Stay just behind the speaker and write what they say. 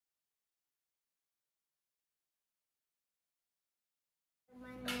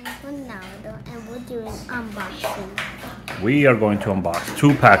Ronaldo, and we're doing unboxing. We are going to unbox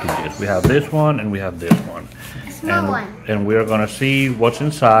 2 packages. We have this one and we have this one. Small one. And we're gonna see what's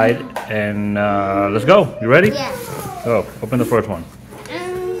inside. And let's go. You ready? Yeah. Go. Open the first one. Yeah.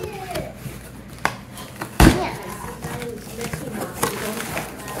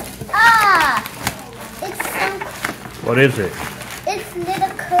 Ah! It's some. What is it? It's little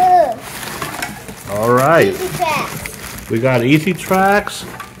curve. All right. Easy tracks. We got easy tracks.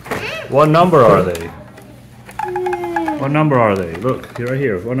 What number are they? What number are they? Look, right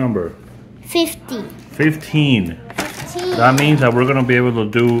here. What number? 50. 15. That means that we're gonna be able to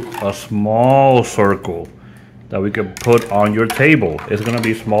do a small circle that we can put on your table. It's gonna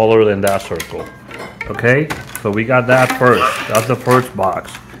be smaller than that circle. Okay? So we got that first. That's the first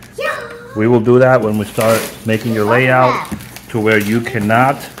box. We will do that when we start making your layout to where you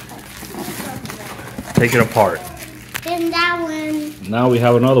cannot take it apart. Then that one. Now we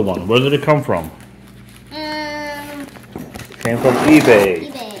have another one. Where did it come from? Came from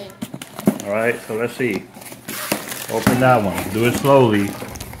eBay. Alright, so let's see. Open that one. Do it slowly.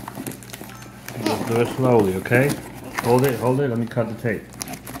 Do it slowly, okay? Hold it, hold it. Let me cut the tape.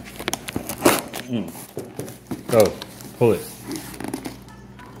 Go. Pull it.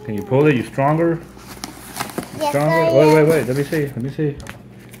 Can you pull it? You stronger? Yes, Stronger? Wait. Let me see. Let me see.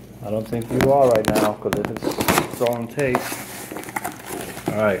 I don't think you are right now because it's strong tape.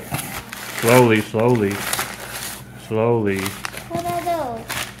 Alright. Slowly, slowly. Slowly. What are those?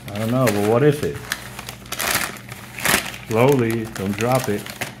 I don't know, but what is it? Slowly, don't drop it.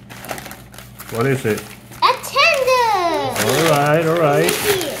 What is it? A tender! Alright, alright.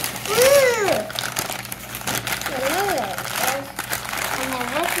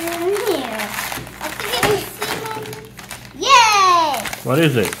 Yay! What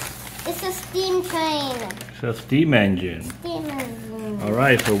is it? It's a steam train. It's a steam engine. Steam engine.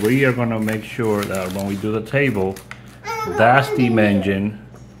 Alright, so we are going to make sure that when we do the table, that steam engine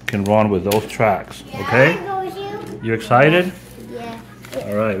can run with those tracks. Okay? You excited? Yeah.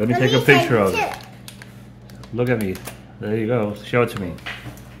 Alright, let me take a picture of it. Look at me. There you go. Show it to me.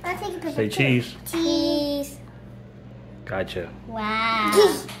 I'll take a picture. Say cheese. Cheese. Gotcha. Wow.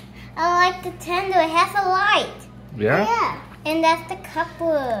 I like the tender. It has a light. Yeah? Yeah. And that's the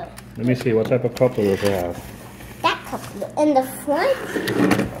coupler. Let me see. What type of coupler does it have? That coupler. In the front?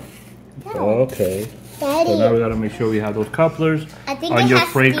 Okay. Daddy. So now we gotta make sure we have those couplers I on your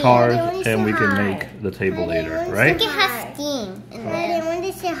freight cars, and we can make the table later, I right? think it has steam. Daddy, I want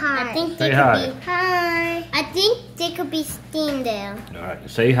to say hi. I think Say hi. Hi. I think there could be steam there. All right.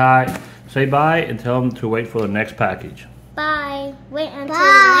 Say hi. Say bye, and tell them to wait for the next package. Bye. Wait until the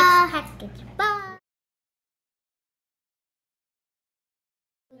next package. Bye.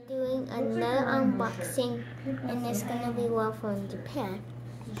 We're doing another unboxing, and it's gonna be one from Japan.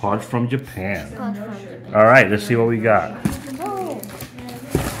 Parts from Japan. Parts from Japan. All right. Let's see what we got. Oh,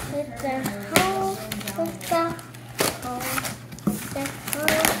 it's a hole. It's a hole. It's a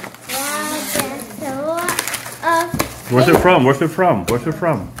hole. Wow, that's a lot of. Where's it from? Where's it from? Where's it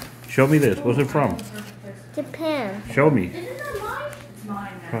from? Show me this. Where's it from? Japan. Show me.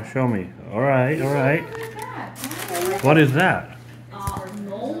 Oh, show me. All right. All right. What is that?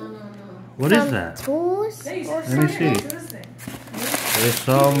 What is that? Tools? Let me see. There's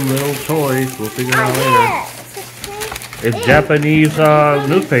some little toys. We'll figure it out later. It's Japanese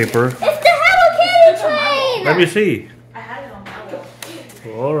newspaper. It's the Hello Kitty train! Let me see.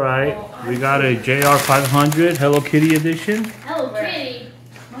 All right. We got a JR500 Hello Kitty edition. Hello Kitty.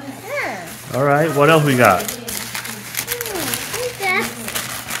 All right. What else we got?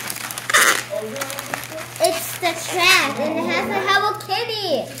 It's the track and it has a Hello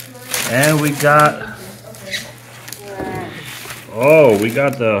Kitty. And we got... Oh, we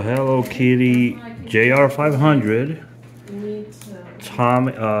got the Hello Kitty JR500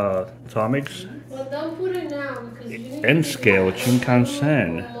 Tomics Well, don't put it now because you need N scale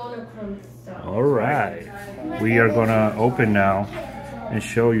Shinkansen. All right, we are gonna open now and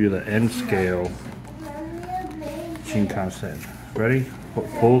show you the N scale Shinkansen. Ready?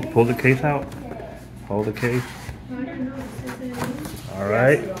 Pull the case out. Hold the case. All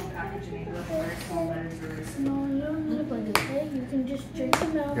right.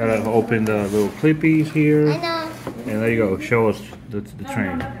 Gotta open the little clippies here. I know. And there you go. Show us the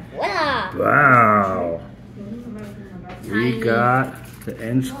train. Wow. Wow. We got the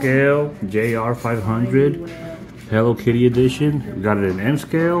N scale JR500 Hello Kitty edition. We got it in N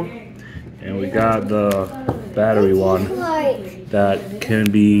scale. And we got the battery one that can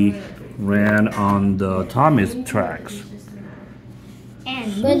be ran on the Thomas tracks.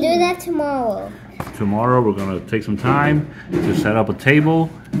 We'll do that tomorrow. tomorrow we're gonna take some time to set up a table,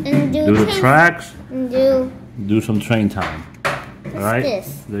 And do the tracks, And do some train time. All right,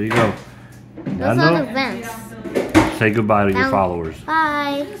 this? there you go. Those are the vents. Say goodbye to your followers.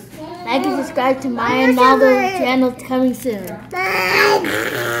 Bye. Like and subscribe to my Ronaldo channel coming soon.